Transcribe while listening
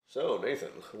So, Nathan,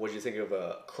 what did you think of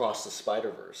Across the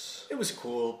Spider-Verse? It was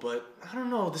cool, but I don't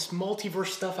know, this multiverse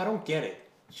stuff, I don't get it.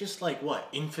 It's just like, what,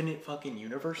 infinite fucking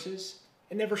universes?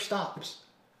 It never stops.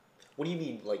 What do you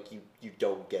mean, like, you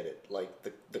don't get it? Like,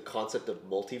 the concept of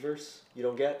multiverse, you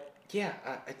don't get? Yeah,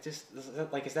 I just, is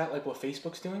that like what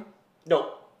Facebook's doing?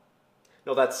 No.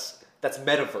 No, that's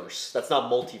metaverse. That's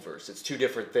not multiverse. It's two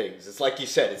different things. It's like you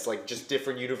said, it's like just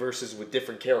different universes with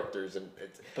different characters. And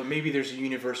But maybe there's a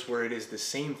universe where it is the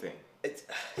same thing. it's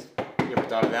You ever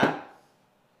thought of that?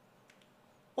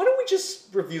 why don't we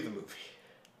just review the movie?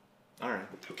 Alright.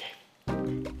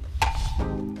 Okay.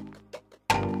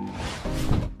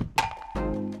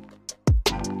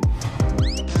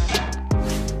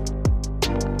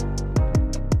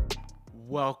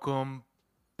 Welcome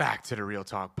back to the Real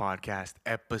Talk Podcast,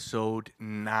 episode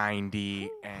 90.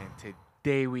 And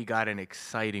today we got an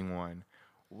exciting one.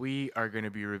 We are going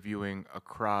to be reviewing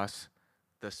Across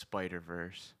the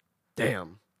Spider-Verse.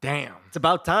 Damn. Damn. It's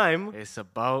about time. It's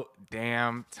about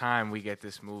damn time we get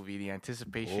this movie. The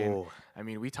anticipation. Oh. I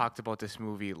mean, we talked about this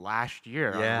movie last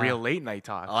year Yeah. on Real Late Night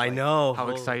Talks. I know. How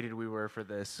Oh. excited we were for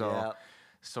this. So Yeah.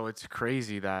 so it's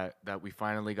crazy that we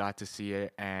finally got to see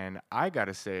it, and I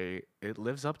gotta say, it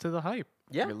lives up to the hype.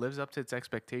 Yeah. It lives up to its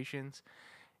expectations.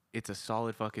 It's a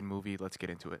solid fucking movie. Let's get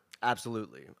into it.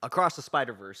 Absolutely. Across the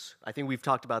Spider-Verse. I think we've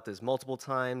talked about this multiple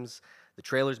times. The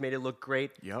trailers made it look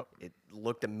great. Yep. It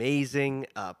looked amazing.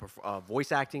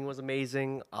 Voice acting was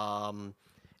amazing. And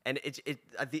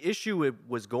the issue it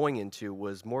was going into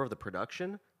was more of the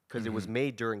production because it was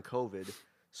made during COVID.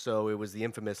 So it was the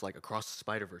infamous like Across the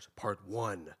Spider-Verse Part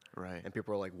 1. Right. And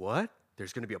people were like, what?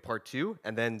 There's going to be a Part 2?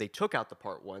 And then they took out the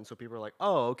Part 1. So people were like,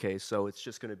 oh, okay. So it's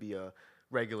just going to be a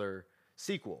regular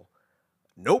sequel.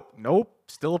 Nope. Nope.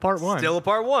 Still a part one. Still a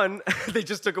Part 1. They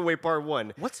just took away Part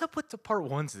 1. What's up with the part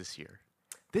ones this year?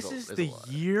 This is There's a the lot.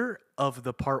 year of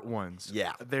the part ones.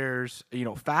 Yeah. There's,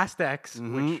 Fast X,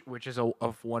 which is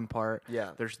of one part.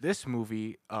 Yeah. There's this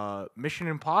movie, Mission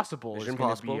Impossible Mission is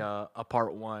going to be Impossible. a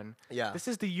part one. Yeah. This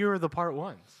is the year of the part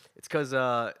ones. It's because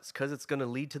it's going to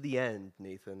lead to the end,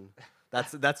 Nathan.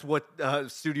 That's what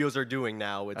studios are doing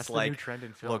now. It's That's the like, new trend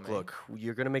in film, look,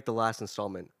 you're going to make the last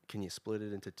installment. Can you split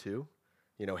it into two?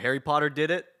 Harry Potter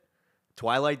did it.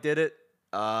 Twilight did it.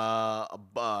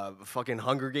 Fucking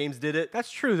Hunger Games did it.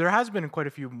 That's true. There has been quite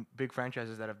a few big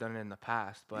franchises that have done it in the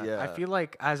past, but I Yeah. feel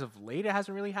like as of late it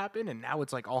hasn't really happened, and now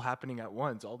it's like all happening at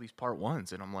once, all these part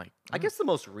ones, and I'm like, I guess the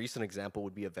most recent example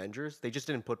would be Avengers. They just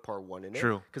didn't put Part 1 in it.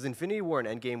 True. Because Infinity War and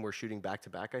Endgame were shooting back to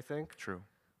back, I think. true.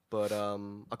 But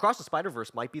Across the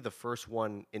Spider-Verse might be the first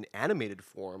one in animated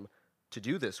form to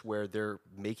do this, where they're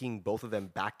making both of them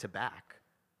back to back,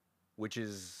 which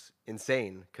is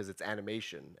insane because it's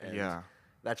animation. And Yeah.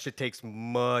 that shit takes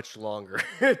much longer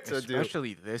to do.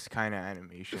 Especially this kind of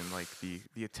animation, like the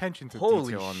attention to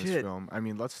Holy detail on this shit. film. I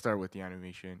mean, let's start with the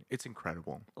animation. It's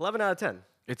incredible. 11 out of 10.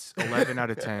 It's 11 out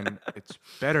of 10. It's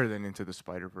better than Into the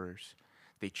Spider-Verse.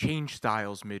 They change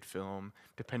styles mid-film,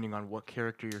 depending on what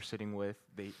character you're sitting with.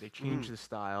 They change the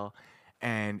style,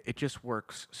 and it just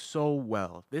works so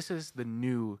well. This is the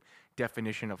new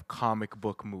definition of comic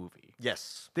book movie.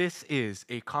 Yes. This is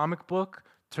a comic book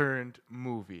turned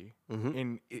movie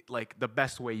in like the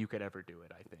best way you could ever do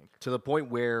it, I think. To the point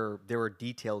where there are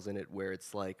details in it where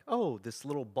it's like, oh, this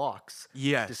little box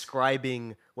Yes.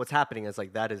 describing what's happening. It's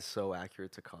like, that is so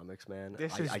accurate to comics, man.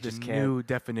 This I is the just can't. new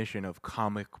definition of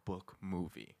comic book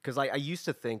movie. Because I used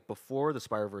to think before the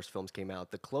Spider-Verse films came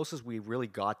out, the closest we really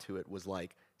got to it was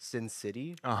like Sin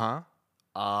City. Uh-huh.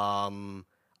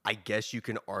 I guess you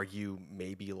can argue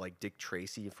maybe like Dick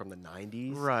Tracy from the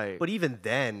 90s. Right. But even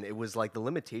then, it was like the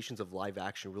limitations of live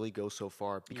action really go so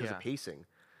far because Yeah. of pacing.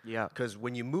 Yeah. Because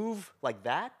when you move like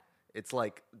that, it's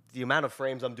like the amount of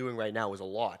frames I'm doing right now is a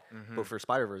lot. But for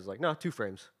Spider-Verse, it's like, no, 2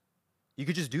 frames. You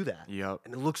could just do that. Yep.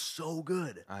 And it looks so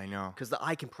good. I know. Because the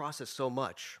eye can process so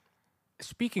much.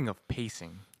 Speaking of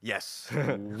pacing, Yes.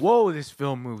 whoa, this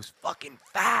film moves fucking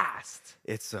fast.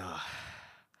 It's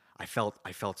I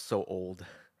felt so old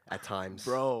at times.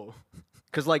 Bro.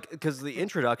 Because the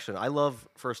introduction, I love,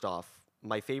 first off,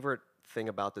 my favorite thing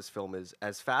about this film is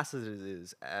as fast as it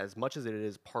is, as much as it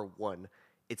is part 1,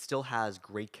 it still has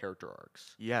great character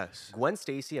arcs. Yes. Gwen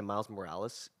Stacy and Miles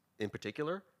Morales, in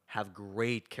particular, have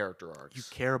great character arcs. You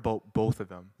care about both of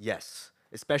them. Yes.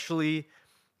 Especially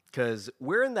because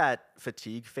we're in that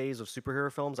fatigue phase of superhero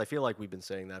films. I feel like we've been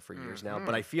saying that for years now,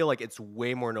 but I feel like it's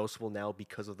way more noticeable now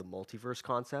because of the multiverse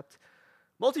concept.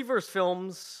 Multiverse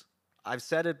films, I've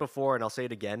said it before and I'll say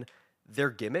it again, they're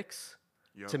gimmicks.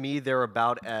 Yep. To me, they're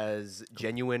about as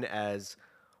genuine as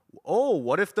oh,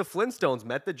 what if the Flintstones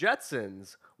met the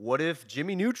Jetsons? What if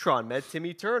Jimmy Neutron met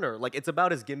Timmy Turner? Like, it's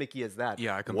about as gimmicky as that.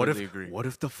 Yeah, I What completely if, agree. What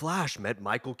if the Flash met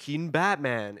Michael Keaton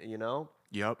Batman?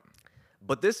 Yep.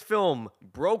 But this film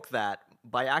broke that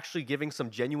by actually giving some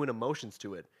genuine emotions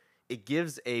to it. It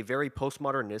gives a very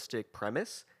postmodernistic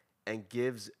premise and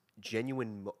gives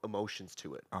genuine emotions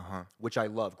to it, which I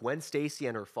love. Gwen Stacy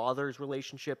and her father's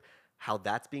relationship, how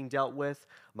that's being dealt with.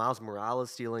 Miles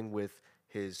Morales dealing with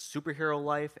his superhero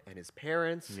life and his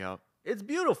parents. Yep. It's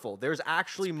beautiful. There's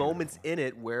actually moments in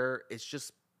it where it's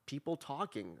just people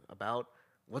talking about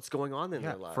what's going on in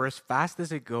their lives. For as fast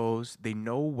as it goes, they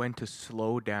know when to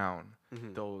slow down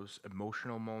those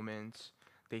emotional moments.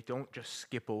 They don't just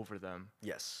skip over them.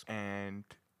 Yes. And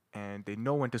they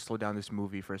know when to slow down this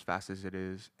movie for as fast as it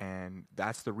is, and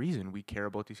that's the reason we care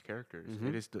about these characters.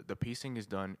 It is the pacing is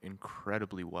done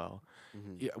incredibly well.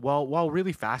 Yeah, while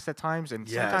really fast at times, and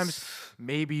sometimes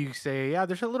maybe you say, yeah,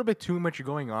 there's a little bit too much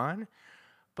going on.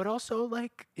 But also,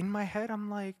 like, in my head, I'm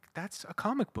like, that's a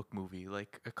comic book movie.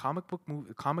 Like, a comic book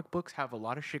movie. Comic books have a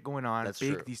lot of shit going on. That's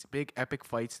true. These big epic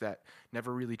fights that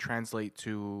never really translate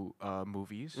to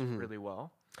movies really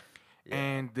well. Yeah.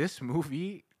 And this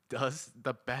movie does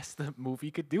the best the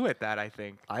movie could do at that, I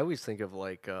think. I always think of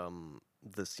like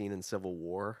the scene in Civil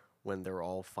War when they're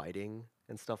all fighting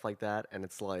and stuff like that, and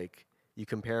it's like you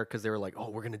compare because they were like, "Oh,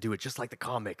 we're gonna do it just like the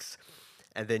comics,"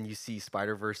 and then you see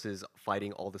Spider-Verse's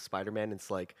fighting all the Spider-Man. It's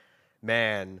like,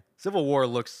 man, Civil War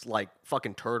looks like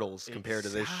fucking turtles compared to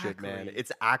this shit, man. Exactly.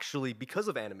 It's actually because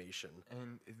of animation.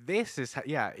 And this is how,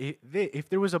 if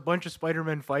there was a bunch of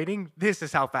Spider-Man fighting, this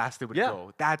is how fast it would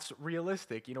go. That's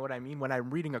realistic. You know what I mean? When I'm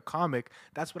reading a comic,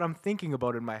 that's what I'm thinking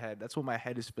about in my head. That's what my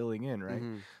head is filling in, right?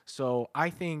 So I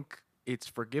think it's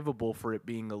forgivable for it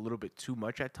being a little bit too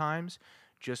much at times,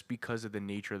 just because of the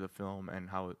nature of the film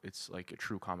and how it's like a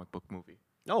true comic book movie.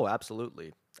 Oh,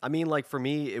 absolutely. I mean, like for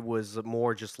me, it was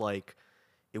more just like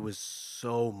it was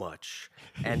so much,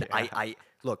 and I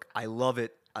look, I love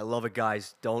it. I love it,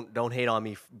 guys. Don't hate on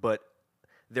me, but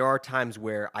there are times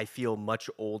where I feel much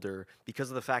older because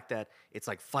of the fact that it's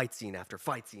like fight scene after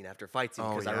fight scene after fight scene.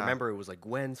 Because I remember it was like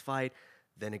Gwen's fight,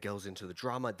 then it goes into the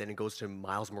drama, then it goes to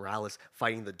Miles Morales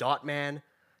fighting the Dot Man.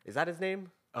 Is that his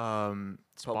name?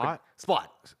 Spot?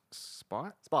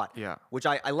 Spot. Yeah. Which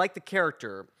I like the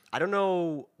character. I don't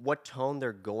know what tone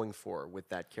they're going for with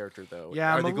that character, though.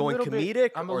 Yeah, are they going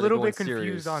comedic? I'm a or are they little going bit confused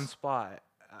serious? on Spot.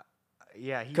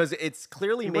 Yeah, Because it's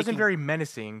clearly he making, wasn't very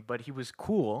menacing, but he was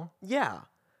cool. Yeah,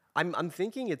 I'm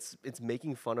thinking it's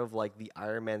making fun of like the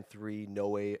Iron Man 3 No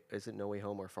Way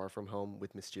Home or Far From Home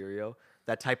with Mysterio.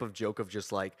 That type of joke of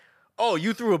just like, oh,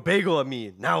 you threw a bagel at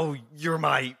me, now you're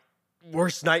my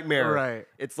worst nightmare. Right.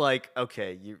 It's like,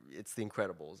 okay, it's the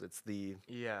Incredibles. It's the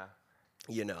Yeah.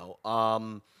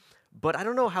 But I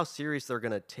don't know how serious they're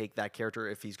gonna take that character.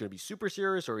 If he's gonna be super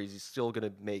serious or is he still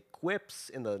gonna make quips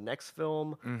in the next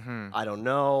film? I don't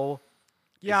know.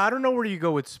 Yeah, I don't know where you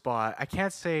go with Spot. I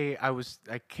can't say I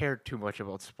cared too much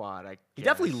about Spot. He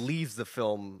definitely leaves the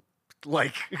film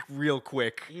like real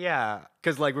quick. Yeah.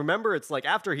 Because like remember, it's like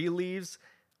after he leaves,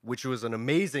 which was an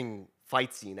amazing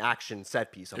fight scene, action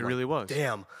set piece. It really was.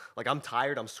 Damn, like I'm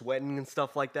tired, I'm sweating and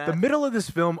stuff like that. The middle of this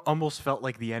film almost felt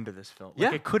like the end of this film. Like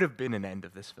Yeah. it could have been an end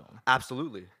of this film.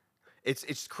 Absolutely.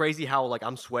 It's crazy how like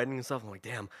I'm sweating and stuff. I'm like,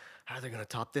 damn, how are they gonna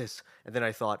top this? And then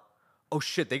I thought, oh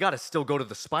shit, they gotta still go to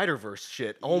the Spider-Verse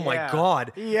shit. Oh my Yeah.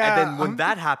 god. Yeah, And then when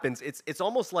that happens, it's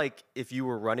almost like if you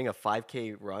were running a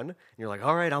 5K run and you're like,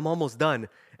 all right, I'm almost done.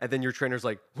 And then your trainer's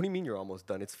like, what do you mean you're almost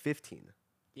done? It's 15.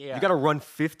 Yeah. You gotta run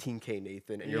 15K,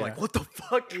 Nathan. And you're Yeah. like, what the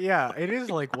fuck? Yeah, it is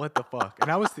like, what the fuck?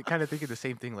 And I was kind of thinking the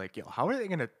same thing, like, yo, how are they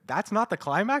gonna? That's not the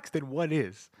climax. Then what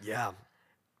is? Yeah.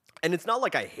 And it's not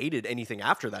like I hated anything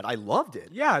after that. I loved it.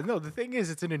 Yeah, no. The thing is,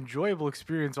 it's an enjoyable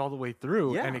experience all the way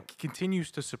through, Yeah. and it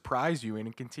continues to surprise you, and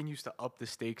it continues to up the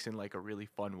stakes in like a really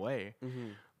fun way.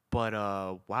 But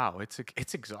wow, it's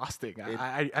exhausting.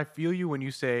 I feel you when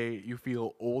you say you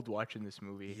feel old watching this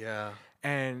movie. Yeah.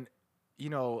 And you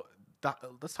know,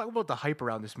 let's talk about the hype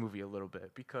around this movie a little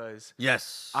bit, because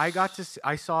Yes. I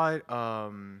saw it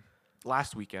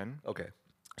last weekend. Okay.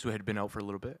 So it had been out for a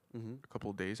little bit, a couple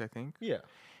of days, I think. Yeah.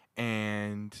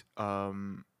 And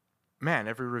man,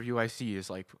 every review I see is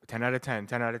like 10 out of 10,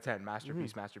 10 out of 10,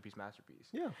 masterpiece, masterpiece, masterpiece.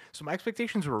 Yeah. So my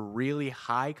expectations were really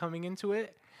high coming into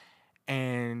it,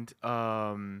 and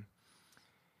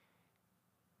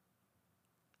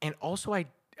also I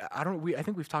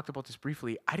think we've talked about this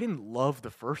briefly. I didn't love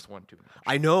the first one too much.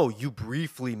 I know you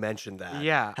briefly mentioned that.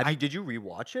 Yeah, Did you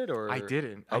rewatch it or? I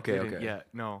didn't. Okay, I didn't okay. yet,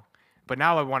 no. But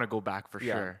now I want to go back for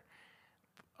Yeah. sure.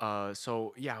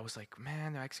 So yeah, I was like,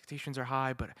 man, the expectations are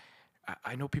high, but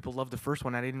I know people love the first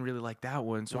one. I didn't really like that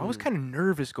one, so I was Mm. kind of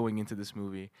nervous going into this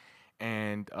movie.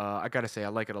 And I gotta say, I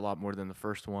like it a lot more than the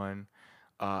first one.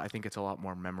 I think it's a lot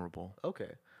more memorable.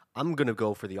 Okay. I'm gonna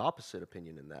go for the opposite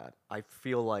opinion in that. I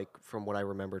feel like from what I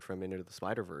remembered from Into the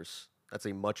Spider-Verse, that's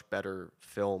a much better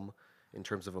film in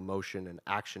terms of emotion and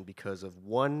action because of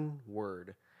one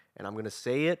word. And I'm gonna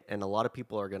say it, and a lot of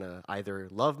people are gonna either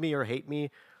love me or hate me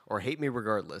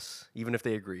regardless, even if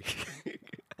they agree.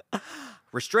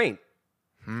 Restraint.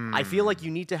 I feel like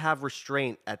you need to have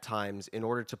restraint at times in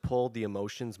order to pull the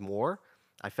emotions more.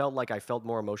 I felt like I felt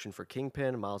more emotion for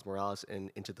Kingpin, Miles Morales,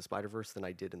 and Into the Spider-Verse than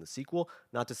I did in the sequel.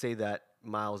 Not to say that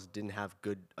Miles didn't have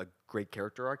a great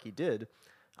character arc. He did.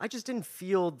 I just didn't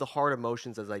feel the hard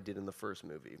emotions as I did in the first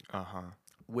movie,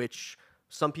 which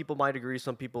some people might agree,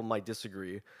 some people might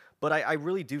disagree. But I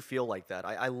really do feel like that.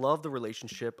 I love the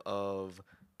relationship of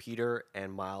Peter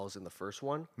and Miles in the first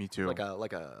one. Me too. Like a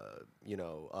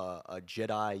a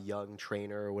Jedi young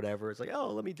trainer or whatever. It's like,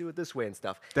 oh, let me do it this way and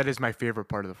stuff. That is my favorite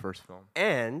part of the first film.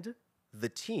 And the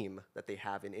team that they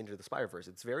have in Into the Spider-Verse.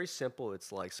 It's very simple.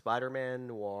 It's like Spider-Man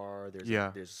Noir.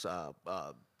 There's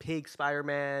Pig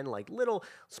Spider-Man, like little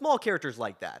small characters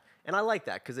like that. And I like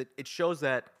that because it shows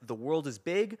that the world is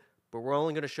big, but we're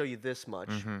only going to show you this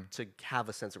much to have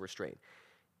a sense of restraint.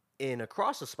 In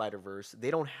Across the Spider-Verse,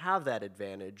 they don't have that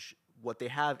advantage. What they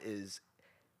have is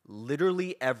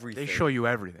literally everything. They show you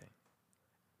everything.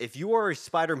 If you are a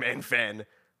Spider-Man fan,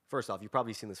 first off, you've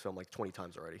probably seen this film like 20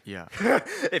 times already. Yeah.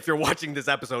 If you're watching this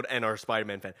episode and are a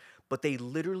Spider-Man fan. But they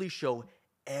literally show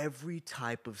every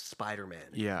type of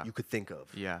Spider-Man you could think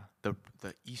of. Yeah. The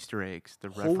Easter eggs, the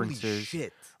Holy references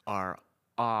shit. are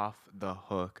off the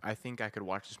hook. I think I could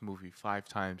watch this movie 5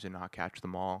 times and not catch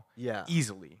them all. Yeah.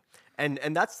 Easily.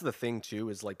 And that's the thing too,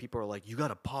 is like people are like, you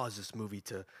gotta pause this movie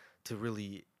to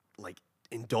really like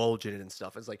indulge in it and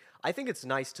stuff. It's like I think it's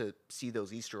nice to see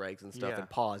those Easter eggs and stuff Yeah. and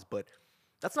pause, but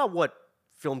that's not what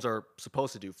films are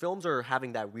supposed to do. Films are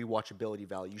having that rewatchability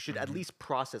value. You should at least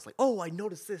process like, oh, I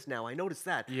noticed this now, I noticed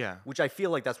that. Yeah. Which I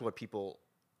feel like that's what people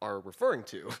are referring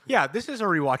to. Yeah, this is a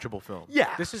rewatchable film.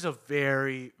 Yeah. This is a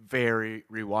very, very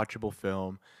rewatchable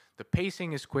film. The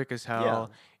pacing is quick as hell.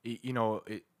 You know,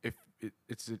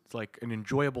 it's like an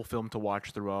enjoyable film to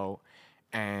watch throughout,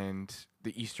 and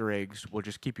the Easter eggs will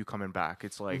just keep you coming back.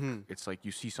 It's like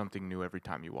you see something new every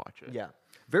time you watch it. Yeah.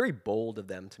 Very bold of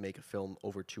them to make a film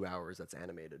over 2 hours that's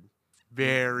animated.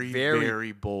 Very,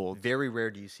 very bold. Very rare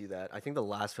do you see that. I think the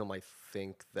last film I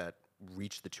think that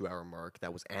reached the 2 hour mark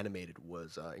that was animated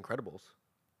was Incredibles.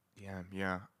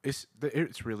 Yeah. It's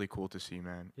really cool to see,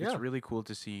 man. Yeah. It's really cool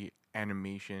to see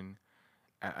animation,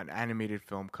 an animated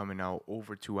film coming out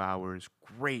over 2 hours.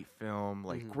 Great film,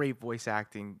 like great voice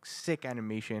acting, sick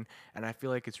animation, and I feel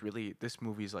like this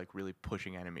movie is like really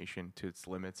pushing animation to its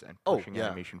limits and pushing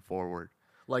animation forward.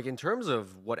 Like in terms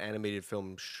of what animated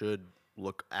film should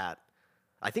look at,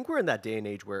 I think we're in that day and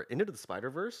age where Into the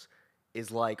Spider-Verse is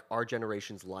like our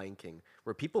generation's Lion King,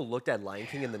 where people looked at Lion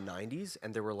King in the 90s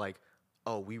and they were like,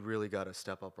 oh, we really got to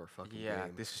step up our fucking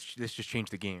game. This just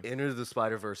changed the game. Into the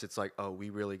Spider-Verse, it's like, oh, we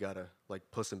really got to, like,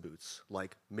 Puss in Boots,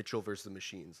 like Mitchell versus the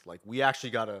Machines. Like, we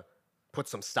actually got to put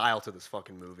some style to this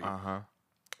fucking movie. I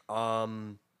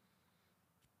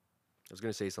was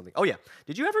going to say something. Oh, yeah.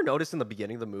 Did you ever notice in the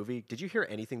beginning of the movie, did you hear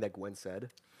anything that Gwen said?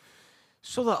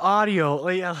 So the audio,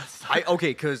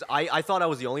 Because I thought I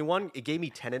was the only one. It gave me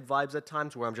Tenet vibes at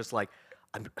times where I'm just like,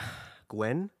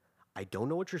 Gwen, I don't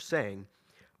know what you're saying,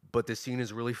 but this scene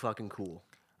is really fucking cool.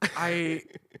 I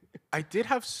did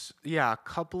have a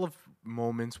couple of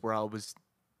moments where I was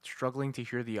struggling to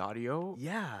hear the audio.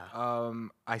 Yeah.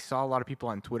 I saw a lot of people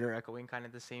on Twitter echoing kind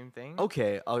of the same thing.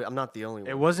 Okay, I'm not the only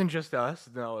one. It wasn't just us.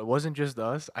 No, it wasn't just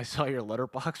us. I saw your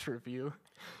Letterboxd review.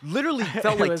 Literally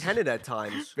felt It like was Tenet at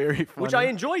times. Very funny. Which I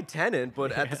enjoyed Tenet,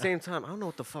 but at the same time, I don't know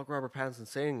what the fuck Robert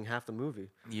Pattinson's saying in half the movie.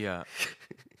 Yeah.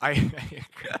 I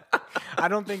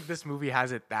don't think this movie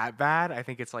has it that bad. I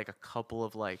think it's like a couple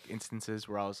of like instances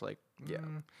where I was like,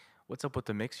 what's up with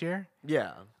the mix here?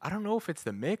 Yeah. I don't know if it's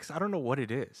the mix. I don't know what it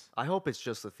is. I hope it's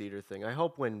just a theater thing. I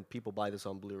hope when people buy this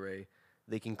on Blu-ray,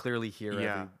 they can clearly hear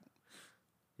every...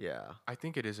 Yeah. I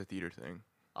think it is a theater thing.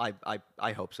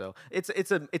 I hope so. It's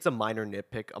a minor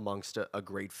nitpick amongst a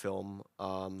great film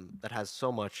that has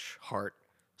so much heart,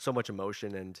 so much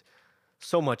emotion, and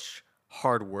so much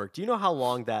hard work. Do you know how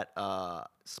long that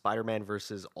Spider-Man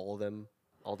versus all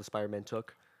the Spider-Man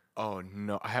took? Oh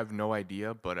no, I have no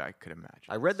idea, but I could imagine.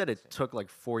 I read that it took like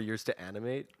 4 years to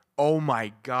animate. Oh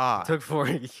my god. It took 4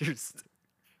 years.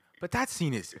 But that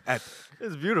scene is epic.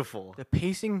 It's beautiful. The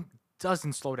pacing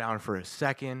doesn't slow down for a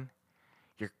second.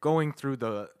 you're going through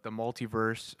the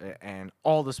multiverse and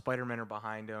all the Spider-Men are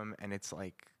behind him, and it's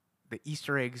like the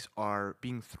Easter eggs are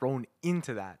being thrown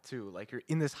into that too. Like you're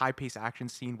in this high-paced action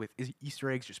scene with Easter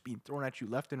eggs just being thrown at you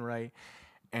left and right,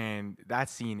 and that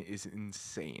scene is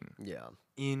insane. Yeah.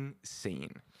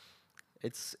 Insane.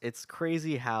 It's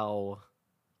crazy how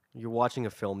you're watching a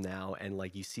film now and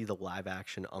like you see the live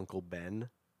action Uncle Ben.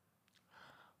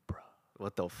 Bruh.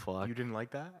 What the fuck? You didn't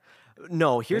like that?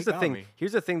 No, here's They the got thing. me.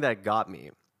 Here's the thing that got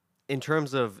me in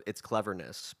terms of its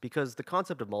cleverness, because the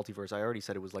concept of multiverse, I already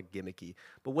said it was like gimmicky.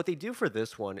 But what they do for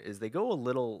this one is they go a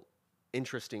little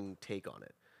interesting take on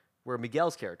it. Where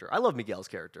Miguel's character, I love Miguel's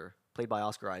character, played by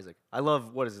Oscar Isaac. I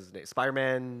love, what is his name?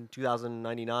 Spider-Man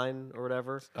 2099 or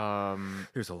whatever.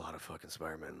 There's a lot of fucking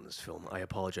Spider-Man in this film. I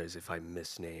apologize if I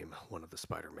misname one of the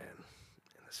Spider-Man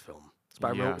in this film.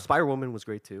 Yeah. Spider-Woman was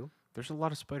great too. There's a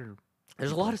lot of spider.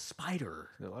 There's a lot of spider.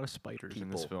 There's a lot of spiders in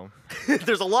this People. film.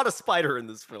 There's a lot of spider in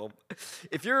this film.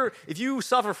 If you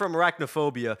suffer from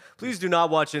arachnophobia, please do not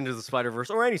watch Into the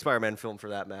Spider-Verse or any Spider-Man film for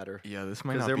that matter. Yeah, this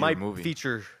might Because not there be might a movie.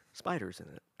 feature spiders in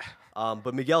it.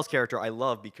 But Miguel's character I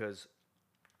love because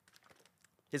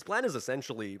his plan is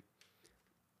essentially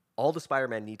all the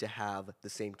Spider-Man need to have the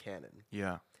same canon.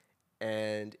 Yeah.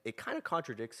 And it kind of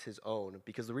contradicts his own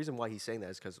because the reason why he's saying that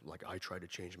is because, like, I tried to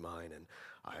change mine and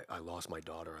I lost my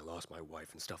daughter, I lost my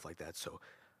wife and stuff like that. So,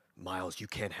 Miles, you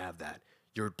can't have that.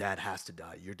 Your dad has to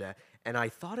die. Your dad. And I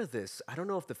thought of this. I don't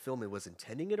know if the film was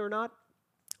intending it or not,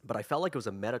 but I felt like it was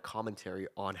a meta commentary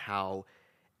on how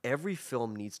every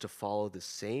film needs to follow the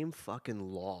same fucking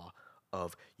law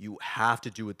of you have to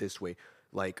do it this way.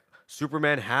 Like,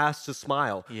 Superman has to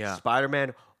smile. Yeah.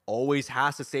 Spider-Man always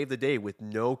has to save the day with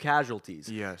no casualties.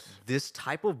 Yes. This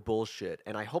type of bullshit,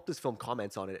 and I hope this film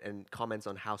comments on it and comments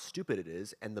on how stupid it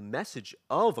is. And the message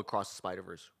of Across the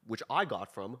Spider-Verse, which I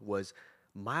got from, was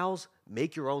Miles,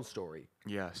 make your own story.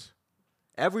 Yes.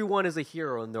 Everyone is a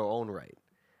hero in their own right.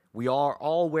 We are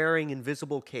all wearing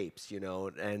invisible capes, you know,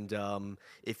 and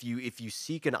if you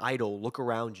seek an idol, look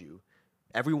around you.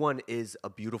 Everyone is a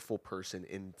beautiful person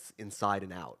inside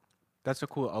and out. That's a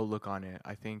cool outlook on it.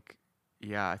 I think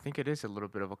it is a little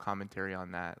bit of a commentary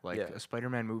on that. Like Yeah. a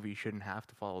Spider-Man movie shouldn't have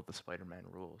to follow the Spider-Man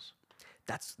rules.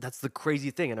 That's the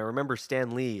crazy thing. And I remember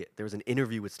Stan Lee, there was an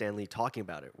interview with Stan Lee talking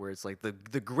about it, where it's like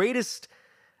the greatest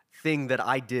thing that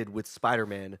I did with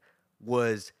Spider-Man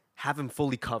was have him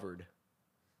fully covered.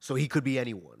 So he could be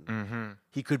anyone. Mm-hmm.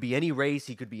 He could be any race,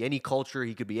 he could be any culture,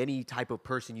 he could be any type of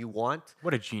person you want.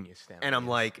 What a genius, Stan. And I'm Lee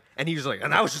is. like, and he was like,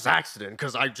 and that was just accident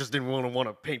because I just didn't want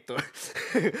to paint the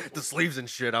the sleeves and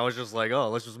shit. I was just like, oh,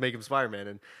 let's just make him Spider-Man.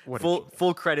 And What a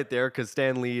full credit there because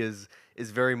Stan Lee is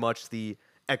very much the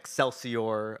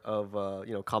excelsior of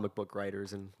comic book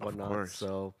writers and whatnot. course.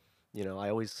 So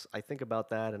I think about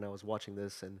that, and I was watching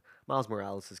this, and Miles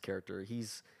Morales' character,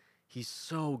 he's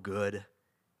so good.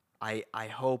 I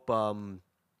hope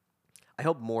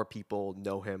more people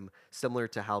know him, similar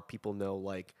to how people know,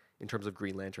 like, in terms of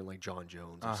Green Lantern, like John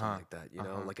Jones or something like that. You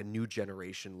know, like a new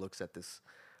generation looks at this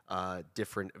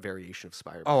different variation of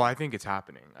Spider-Man. Oh, I think it's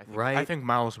happening. I Right? think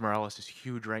Miles Morales is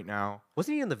huge right now.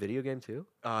 Wasn't he in the video game too?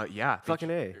 Yeah. Fucking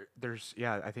A. There's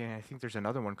I think there's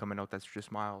another one coming out that's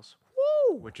just Miles,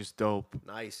 Woo! which is dope.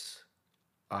 Nice.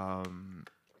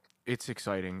 It's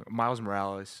exciting. Miles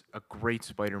Morales, a great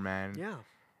Spider-Man. Yeah.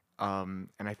 And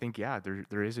I think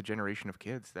there is a generation of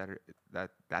kids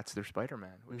that's their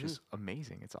Spider-Man, which is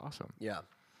amazing. It's awesome. Yeah.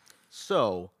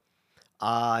 So,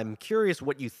 I'm curious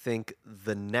what you think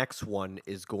the next one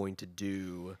is going to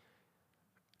do,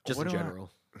 just What in do I-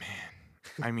 general.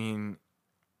 I mean,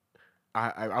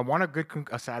 I want a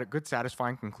good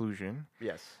satisfying conclusion.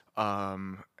 Yes.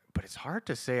 But it's hard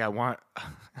to say I want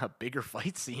a bigger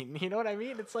fight scene. You know what I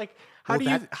mean? It's like Well,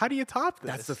 how do you top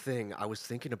this? That's the thing. I was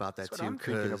thinking about that That's what too I'm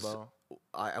thinking because about.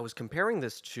 I was comparing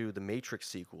this to the Matrix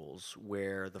sequels,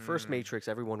 where the first Matrix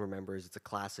everyone remembers it's a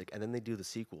classic, and then they do the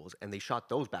sequels, and they shot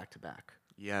those back to back.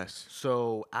 Yes.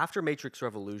 So after Matrix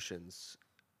Revolutions,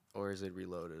 or is it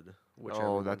Reloaded? Whichever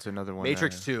Oh, one. that's another one.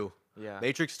 Matrix there. 2. Yeah.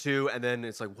 Matrix 2, and then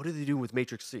it's like, what do they do with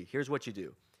Matrix 3? Here's what you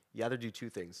do. You either do two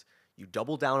things. You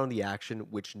double down on the action,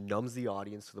 which numbs the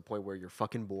audience to the point where you're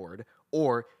fucking bored,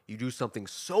 or you do something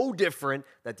so different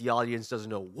that the audience doesn't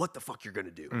know what the fuck you're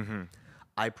gonna do.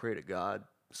 I pray to God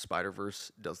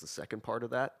Spider-Verse does the second part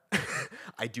of that.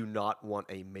 I do not want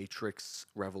a Matrix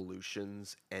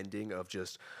Revolutions ending of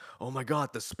just, oh my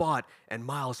God, the Spot and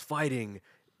Miles fighting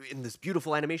in this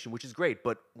beautiful animation, which is great.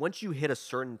 But once you hit a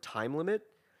certain time limit,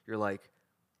 you're like,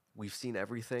 we've seen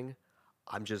everything.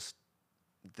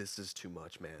 This is too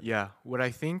much, man. Yeah. What I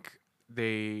think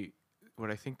the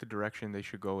direction they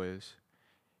should go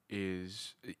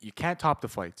is you can't top the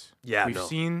fights. Yeah, we've no.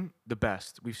 seen the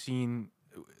best. We've seen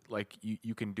like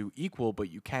you can do equal, but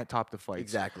you can't top the fights.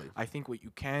 Exactly. I think what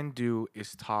you can do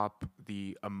is top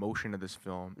the emotion of this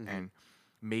film and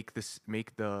make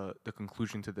the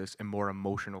conclusion to this a more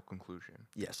emotional conclusion.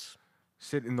 Yes.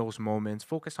 Sit in those moments,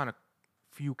 focus on a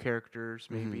few characters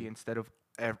maybe instead of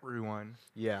everyone,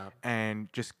 Yeah.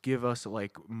 and just give us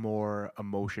like more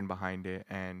emotion behind it,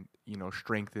 and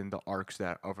strengthen the arcs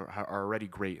that are already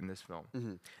great in this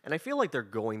film. And I feel like they're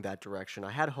going that direction.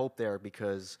 I had hope there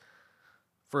because,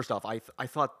 first off, I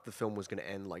thought the film was going to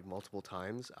end like multiple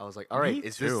times. I was like, all right, Me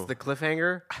is this too. the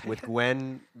cliffhanger with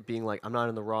Gwen being like, I'm not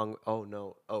in the wrong. Oh,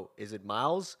 no. Oh, is it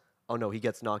Miles? Oh, no, he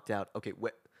gets knocked out. Okay,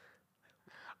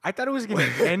 I thought it was gonna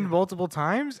end multiple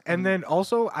times, and then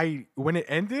also when it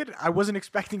ended, I wasn't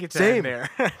expecting it to Same. end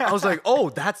there. I was like,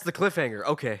 oh, that's the cliffhanger.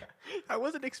 Okay. I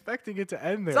wasn't expecting it to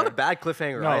end there. It's not a bad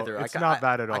cliffhanger No, either. it's not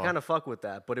bad at I all. kind of fuck with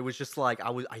that, but it was just like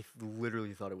I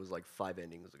literally thought it was like 5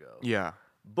 endings ago. Yeah.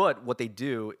 But what they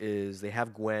do is they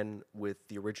have Gwen with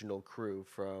the original crew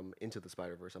from Into the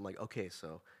Spider-Verse. I'm like, okay,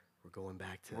 so we're going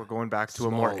back to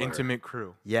a more smaller. intimate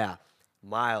crew. Yeah,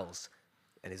 Miles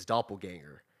and his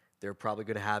doppelganger. They're probably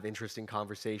going to have interesting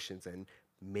conversations and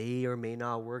may or may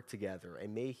not work together.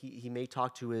 And he may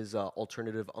talk to his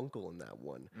alternative uncle in that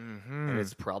one. And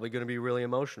it's probably going to be really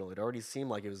emotional. It already seemed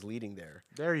like it was leading there.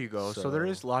 There you go. So there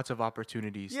So- is lots of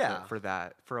opportunities Yeah.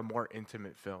 for a more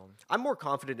intimate film. I'm more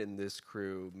confident in this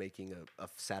crew making a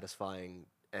satisfying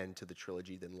end to the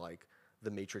trilogy than like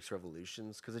the Matrix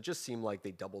Revolutions, because it just seemed like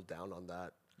they doubled down on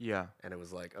that. Yeah. And it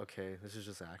was like, okay, this is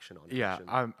just action on Yeah,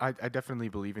 action. I definitely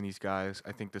believe in these guys.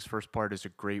 I think this first part is a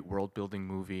great world building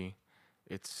movie.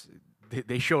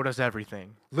 They showed us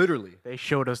everything. Literally. They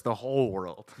showed us the whole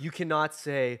world. You cannot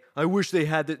say, I wish they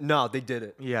had that. No, they did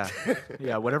it. Yeah,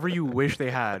 yeah. Whatever you wish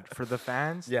they had for the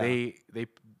fans, Yeah.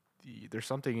 there's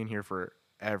something in here for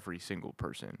every single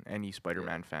person, any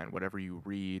Spider-Man fan. Whatever you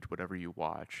read, whatever you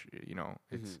watch,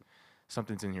 it's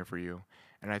something's in here for you.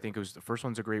 And I think the first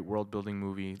one's a great world building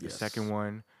movie. The Yes. second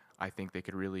one, I think they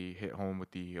could really hit home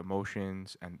with the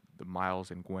emotions and the Miles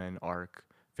and Gwen arc.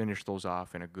 Finish those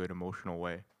off in a good emotional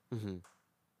way.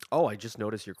 Oh, I just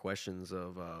noticed your questions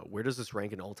of where does this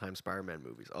rank in all-time Spider-Man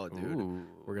movies? Oh, dude,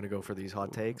 we're gonna go for these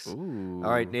hot takes. Ooh.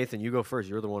 All right, Nathan, you go first.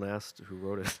 You're the one asked who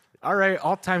wrote it. All right,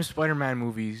 all-time Spider-Man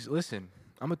movies. Listen,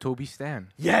 I'm a Toby stan.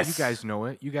 Yes! You guys know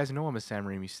it. You guys know I'm a Sam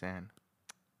Raimi stan.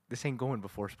 This ain't going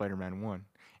before Spider-Man 1.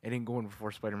 It ain't going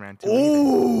before Spider-Man 2 either.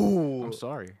 Ooh, I'm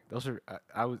sorry. Those are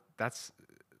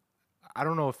I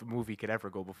don't know if a movie could ever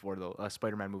go before those. A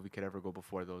Spider-Man movie could ever go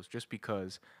before those, just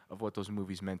because of what those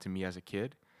movies meant to me as a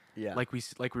kid. yeah, Like we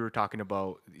were talking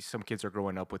about, some kids are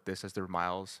growing up with this as their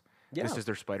Miles. Yeah. This is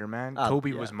their Spider-Man. Uh,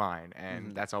 Toby yeah. was mine,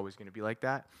 and that's always going to be like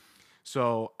that.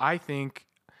 So I think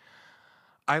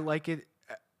I like it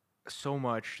so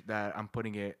much that I'm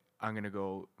going to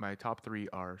go, my top 3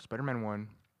 are Spider-Man 1,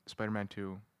 Spider-Man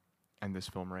 2, and this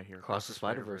film right here, Across the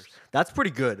Spider-Verse. That's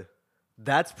pretty good.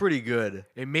 That's pretty good.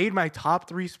 It made my top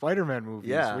 3 Spider-Man movies,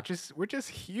 Yeah. which is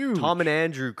huge. Tom and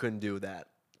Andrew couldn't do that.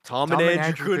 Tom Tom and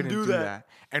Andrew couldn't do that.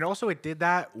 And also it did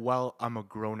that while I'm a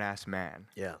grown-ass man.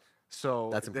 Yeah. So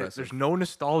That's impressive. there's no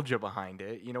nostalgia behind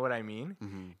it. You know what I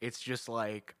mean? It's just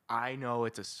like, I know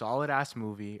it's a solid-ass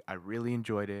movie. I really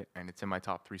enjoyed it, and it's in my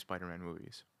top 3 Spider-Man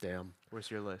movies. Damn. Where's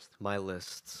your list? My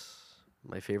list,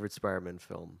 my favorite Spider-Man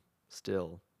film,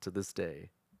 still to this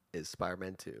day, is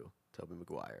Spider-Man 2, Tobey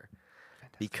Maguire.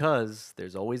 Because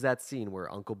there's always that scene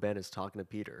where Uncle Ben is talking to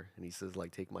Peter, and he says,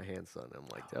 like, take my hand, son. I'm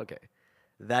like, okay.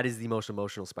 That is the most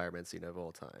emotional Spider-Man scene of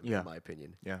all time, Yeah. in my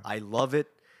opinion. Yeah. I love it.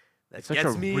 That It's such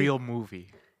gets a me. real movie.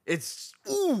 It's,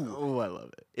 ooh. Oh, I love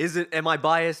it. Is it, am I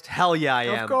biased? Hell yeah, I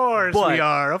am. Of course But we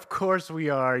are. Of course we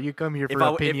are. You come here If for I-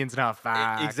 if- opinions, not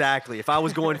facts. Exactly. If I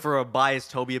was going for a biased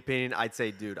Toby opinion, I'd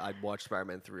say, dude, I'd watch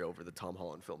Spider-Man 3 over the Tom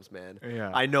Holland films, man.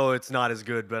 Yeah. I know it's not as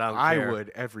good, but I don't I care. would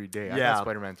every day. I Yeah. got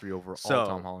Spider-Man 3 over So- all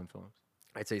Tom Holland films.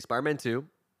 I'd say Spider-Man 2.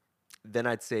 Then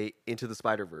I'd say Into the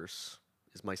Spider-Verse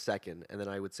is my second. And then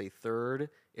I would say third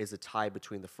is a tie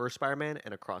between the first Spider-Man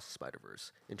and Across the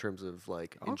Spider-Verse in terms of,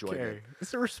 like, enjoyment. Okay.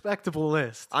 It's a respectable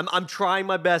list. I'm trying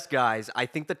my best, guys. I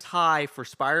think the tie for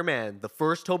Spider-Man, the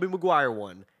first Tobey Maguire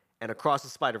one, and Across the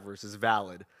Spider-Verse is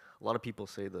valid. A lot of people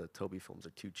say the Tobey films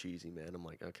are too cheesy, man. I'm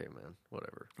like, okay, man,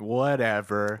 whatever.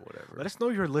 Whatever. Whatever. Let us know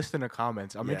your list in the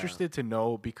comments. I'm Yeah. interested to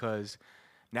know, because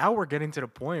now we're getting to the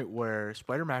point where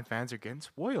Spider-Man fans are getting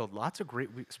spoiled. Lots of great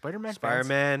Spider-Man fans.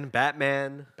 Spider-Man,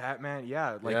 Batman. Batman,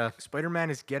 yeah. Like, Yeah. Spider-Man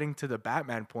is getting to the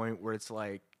Batman point where it's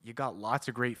like, you got lots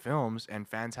of great films and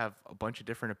fans have a bunch of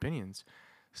different opinions.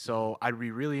 So I'd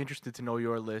be really interested to know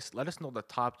your list. Let us know the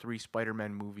top 3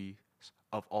 Spider-Man movies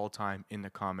of all time in the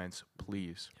comments,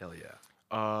 please. Hell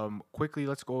yeah. Quickly,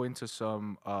 let's go into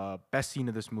some best scene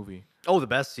of this movie. Oh, the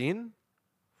best scene?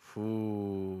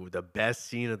 Ooh, the best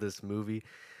scene of this movie.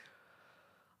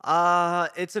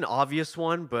 It's an obvious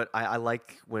one, but I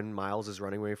like when Miles is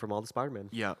running away from all the Spider-Man.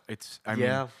 Yeah, I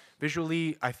Yeah. mean,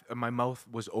 visually, my mouth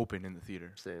was open in the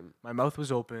theater. Same. My mouth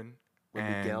was open. When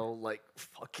and Miguel like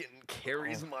fucking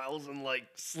carries Miles and like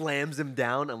slams him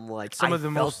down, I'm like, Some I of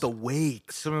the felt most- the weight.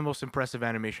 some of the most impressive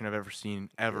animation I've ever seen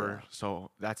ever. Yeah.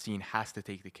 So that scene has to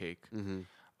take the cake.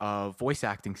 Mm-hmm. Voice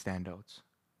acting standouts.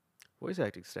 Voice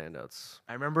acting standouts.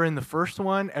 I remember in the first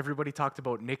one, everybody talked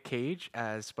about Nick Cage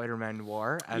as Spider-Man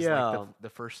Noir as Yeah. like the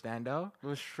first standout.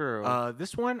 That's true.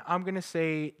 This one, I'm gonna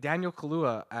say Daniel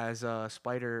Kaluuya as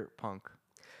Spider-Punk.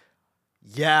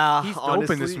 Yeah, He's dope in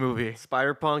this honestly, movie.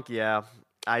 Spider-Punk, yeah.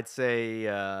 I'd say,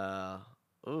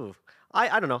 ooh.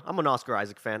 I don't know. I'm an Oscar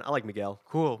Isaac fan. I like Miguel.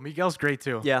 Cool. Miguel's great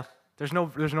too. Yeah. There's no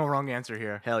wrong answer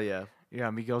here. Hell yeah. Yeah,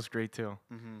 Miguel's great too.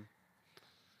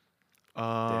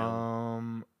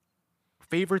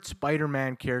 Favorite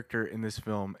Spider-Man character in this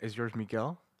film is yours,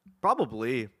 Miguel?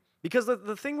 Probably. Because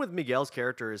the thing with Miguel's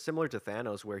character is similar to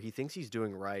Thanos, where he thinks he's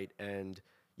doing right, and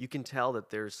you can tell that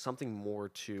there's something more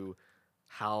to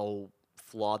how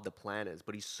flawed the plan is,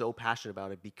 but he's so passionate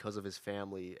about it because of his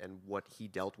family and what he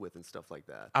dealt with and stuff like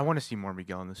that. I want to see more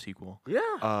Miguel in the sequel.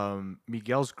 Yeah.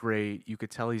 Miguel's great. You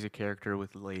could tell he's a character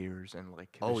with layers and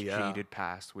like Oh, this yeah. jaded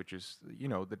past, which is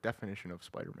the definition of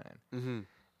Spider-Man.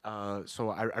 Mm-hmm. So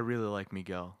I really like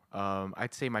Miguel.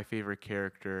 I'd say my favorite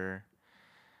character.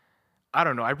 I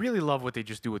don't know. I really love what they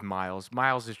just do with Miles.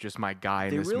 Miles is just my guy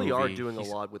in They this really movie. are doing He's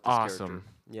a lot with this awesome. character.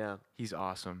 Yeah. He's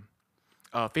awesome.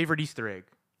 Favorite Easter egg.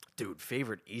 Dude,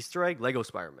 favorite Easter egg? Lego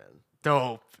Spider-Man.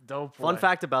 Dope. Fun one.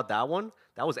 fact about that one,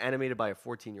 that was animated by a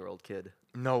 14-year-old kid.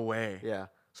 No way. Yeah.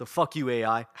 So fuck you,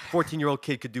 AI. 14-year-old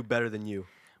kid could do better than you.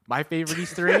 My favorite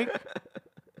Easter egg.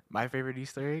 My favorite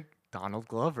Easter egg. Donald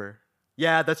Glover.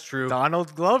 Yeah, that's true.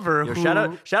 Donald Glover. Yo,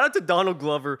 who, shout out to Donald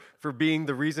Glover for being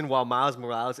the reason why Miles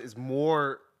Morales is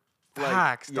more like,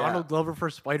 Facts. yeah. Donald Glover for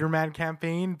Spider-Man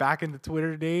campaign back in the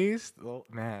Twitter days. Oh,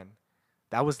 man,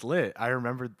 that was lit. I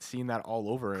remember seeing that all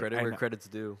over. Credit and, where credit's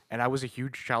due. and I was a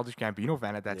huge Childish Gambino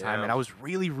fan at that time, Yeah. and I was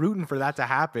really rooting for that to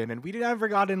happen. And we never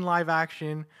got in live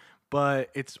action, but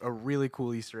it's a really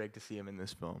cool Easter egg to see him in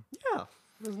this film. Yeah,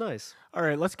 it was nice. All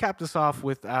right, let's cap this off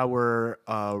with our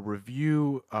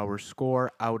review, our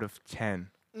score out of 10.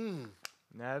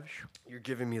 Nevj? You're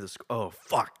giving me the oh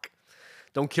fuck!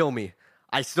 Don't kill me.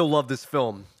 I still love this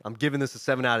film. I'm giving this a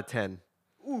 7 out of 10.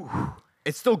 Ooh,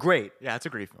 it's still great. Yeah, it's a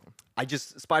great film. I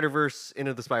just Spider-Verse,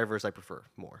 Into the Spider-Verse, I prefer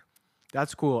more.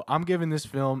 That's cool. I'm giving this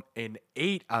film an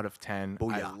 8 out of 10. I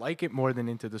Booyah. like it more than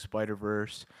Into the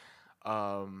Spider-Verse.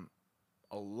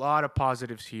 A lot of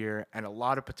positives here and a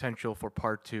lot of potential for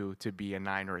part 2 to be a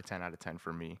 9 or a 10 out of 10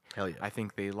 for me. Hell yeah. I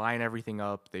think they line everything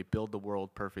up. They build the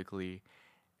world perfectly.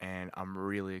 And I'm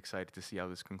really excited to see how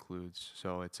this concludes.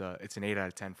 So it's an 8 out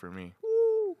of 10 for me.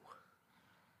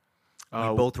 We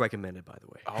both recommend it, by the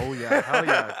way. Oh, yeah. Hell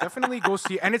yeah. Definitely go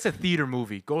see it. And it's a theater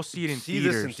movie. Go see it in See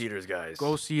theaters. this in theaters, guys.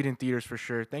 Go see it in theaters for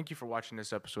sure. Thank you for watching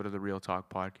this episode of the Real Talk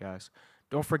Podcast.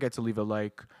 Don't forget to leave a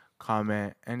like,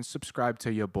 comment, and subscribe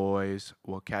to your boys.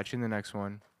 We'll catch you in the next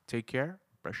one. Take care.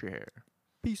 Brush your hair.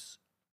 Peace.